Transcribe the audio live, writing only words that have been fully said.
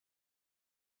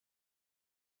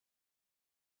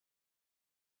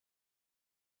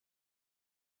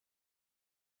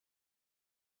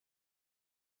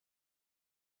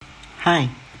Hi,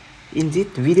 in this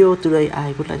video today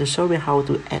I would like to show you how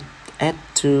to add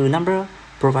two number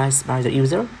provided by the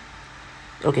user.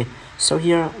 Okay, so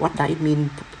here what does it mean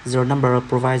the number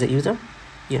provided the user?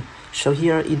 Yeah, so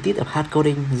here instead of hard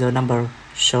coding the number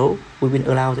show, we will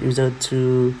allow the user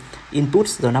to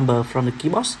input the number from the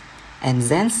keyboard, and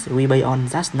then we based on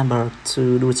that number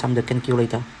to do some the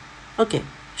calculator. Okay,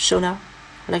 so now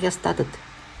let's get started.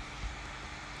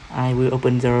 I will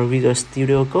open the Visual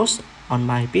Studio Code on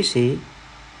my PC.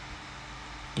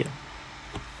 Yeah,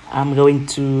 I'm going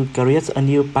to create a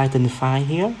new Python file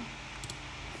here.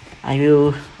 I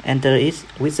will enter it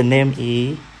with the name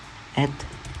is add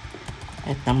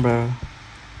number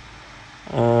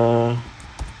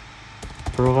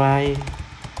provide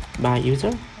by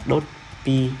user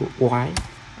 .py.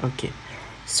 Okay,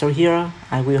 so here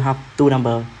I will have two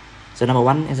numbers, the number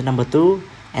 1 and the number 2,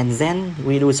 and then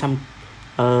we do some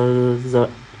the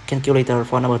calculator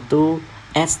for number 2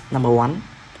 as number 1.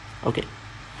 Okay,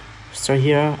 so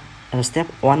here step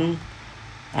 1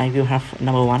 I will have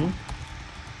number 1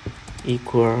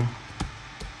 equal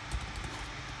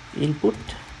input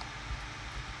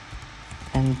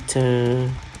enter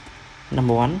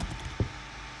number 1.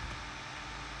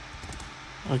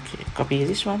 Okay, copy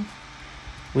this one.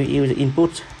 We use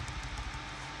input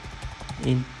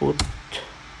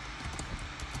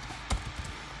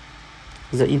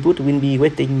the input will be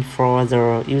waiting for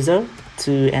the user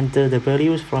to enter the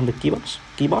values from the keyboard.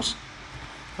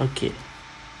 Okay,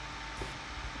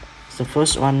 the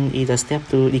first one is a step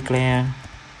to declare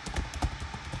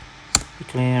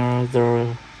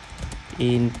the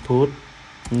input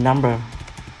number.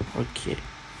 Okay,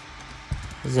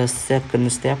 the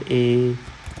second step is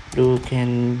do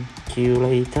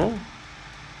calculator.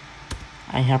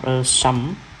 I have a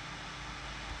sum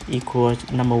equal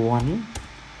number 1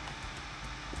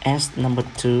 as number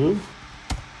 2.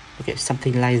 Okay,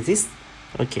 something like this.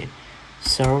 Okay,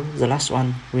 so the last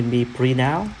one will be print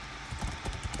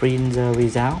the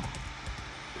result.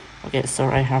 Okay, so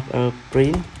I have a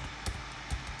print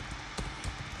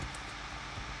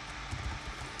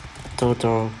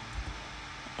total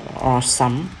or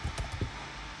sum.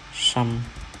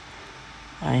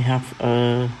 I have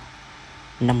a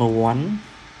number 1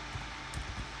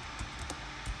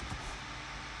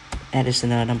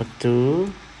 additional number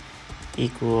 2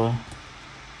 equal.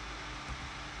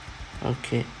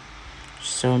 Okay,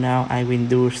 so now I will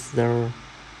do the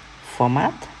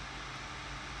format.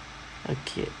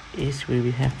 Okay, is we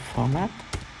will have format.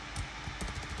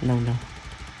 No.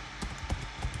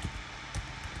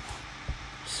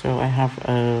 So I have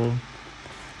a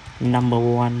number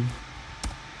 1,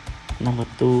 number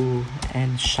 2,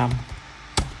 and sum.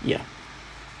 Yeah.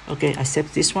 Okay, I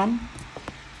save this one,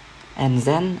 and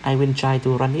then I will try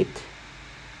to run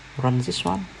this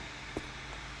one.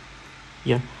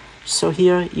 Yeah, so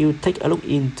here you take a look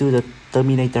into the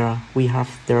terminator. We have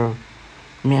the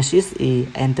message is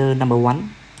enter number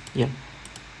 1. Yeah,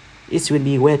 it will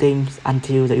be waiting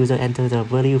until the user enter the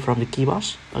value from the keyboard.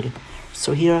 Okay,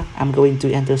 so here I'm going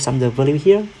to enter some the value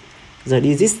here. The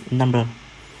digit number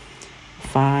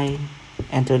 5,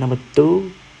 enter number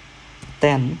 2,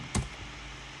 10.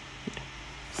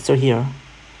 So here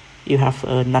you have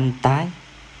a null type.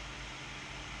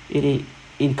 It is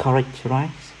incorrect,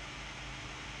 right?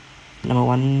 Number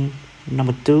 1,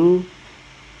 number 2,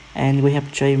 and we have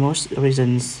changed most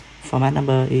reasons format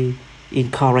number is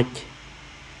incorrect.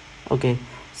 Okay,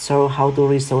 so how to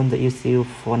resolve the issue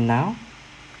for now?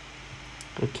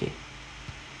 Okay,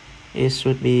 it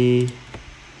should be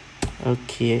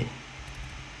okay.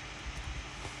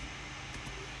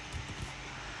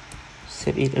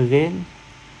 Save it again.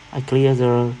 I clear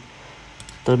the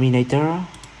terminator,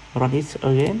 run it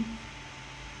again,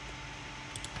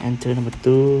 enter number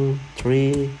 2,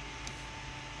 3.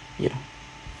 Yeah,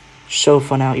 so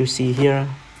for now you see here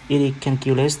it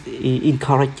calculates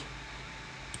incorrect.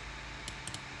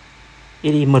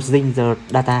 It is merging the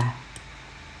data.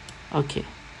 Okay,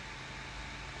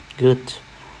 good.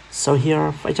 So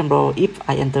here, for example, if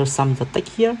I enter some the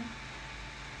text here,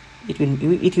 it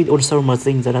will also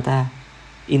merging the data.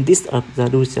 In this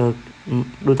do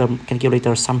the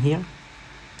calculator sum here.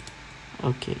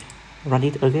 Okay, run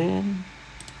it again.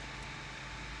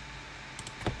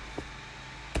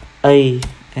 A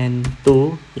and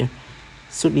 2, yeah,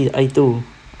 should be A2.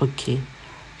 Okay,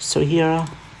 so here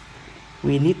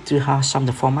we need to have some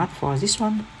the format for this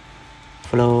one.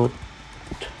 Float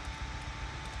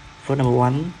number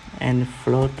 1 and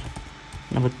float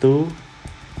number 2.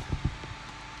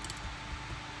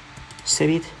 Save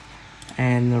it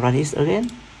and run it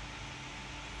again.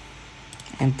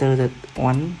 Enter the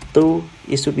 1, 2,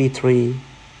 it should be 3.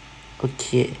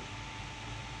 Okay,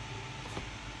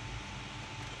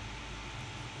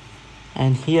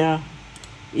 And here,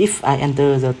 if I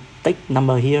enter the text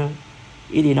number here,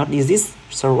 it did not exist.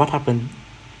 So what happened?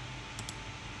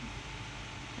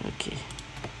 Okay,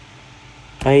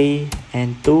 A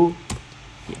and 2.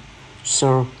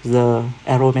 So the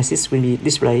error message will be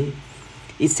displayed.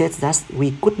 It says that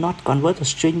we could not convert a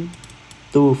string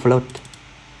to float.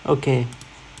 Okay,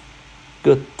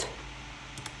 good.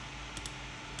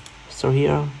 So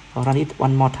here I'll run it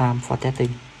one more time for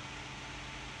testing.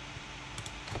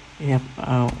 We have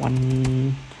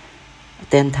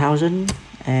 10,000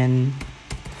 and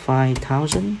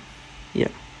 5,000. Yeah,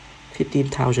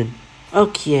 15,000.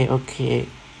 Okay,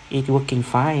 it's working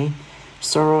fine.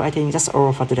 So I think that's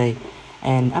all for today.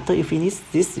 And after you finish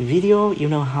this video, you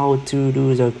know how to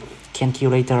do the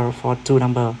calculator for two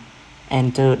number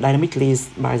entered dynamically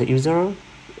by the user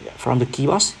from the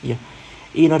keyboard. Yeah.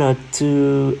 In order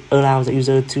to allow the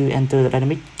user to enter the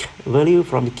dynamic value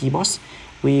from the keyboard,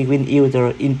 we will use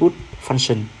the input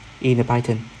function in the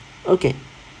Python.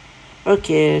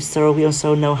 Okay, so we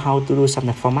also know how to do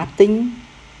some formatting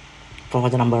for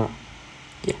the number.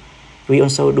 Yeah. We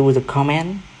also do the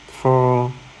command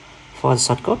for the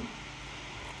shortcode.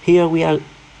 Here we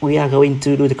are going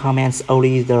to do the commands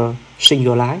only the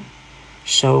single line.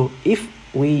 So if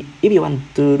you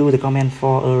want to do the command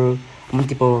for a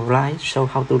multiple line, so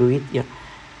how to do it? Yeah.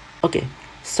 Okay,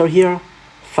 so here,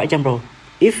 for example,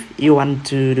 if you want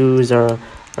to do the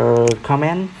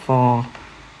command for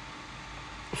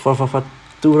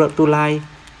two line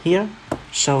here,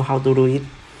 so how to do it?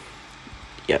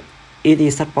 Yeah, it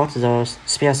is support the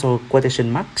special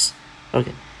quotation marks.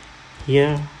 Okay,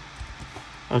 here.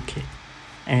 Okay,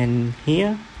 and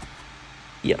here.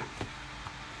 Yeah.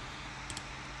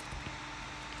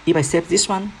 If I save this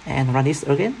one and run this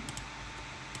again,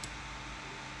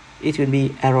 it will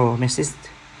be error message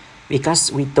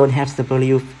because we don't have the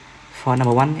value for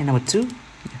number 1 and number 2.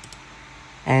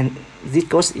 And this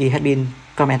code it had been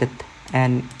commented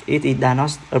and it does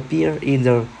not appear in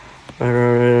the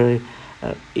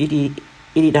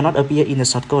it does not appear in the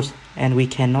shortcode, and we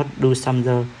cannot do some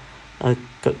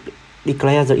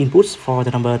declare the inputs for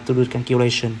the number to do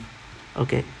calculation.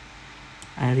 Okay,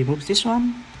 I remove this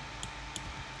one,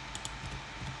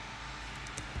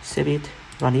 save it,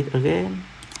 run it again.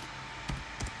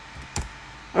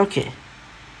 Okay,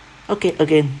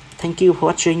 again, thank you for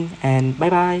watching and bye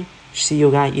bye. See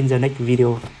you guys in the next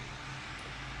video.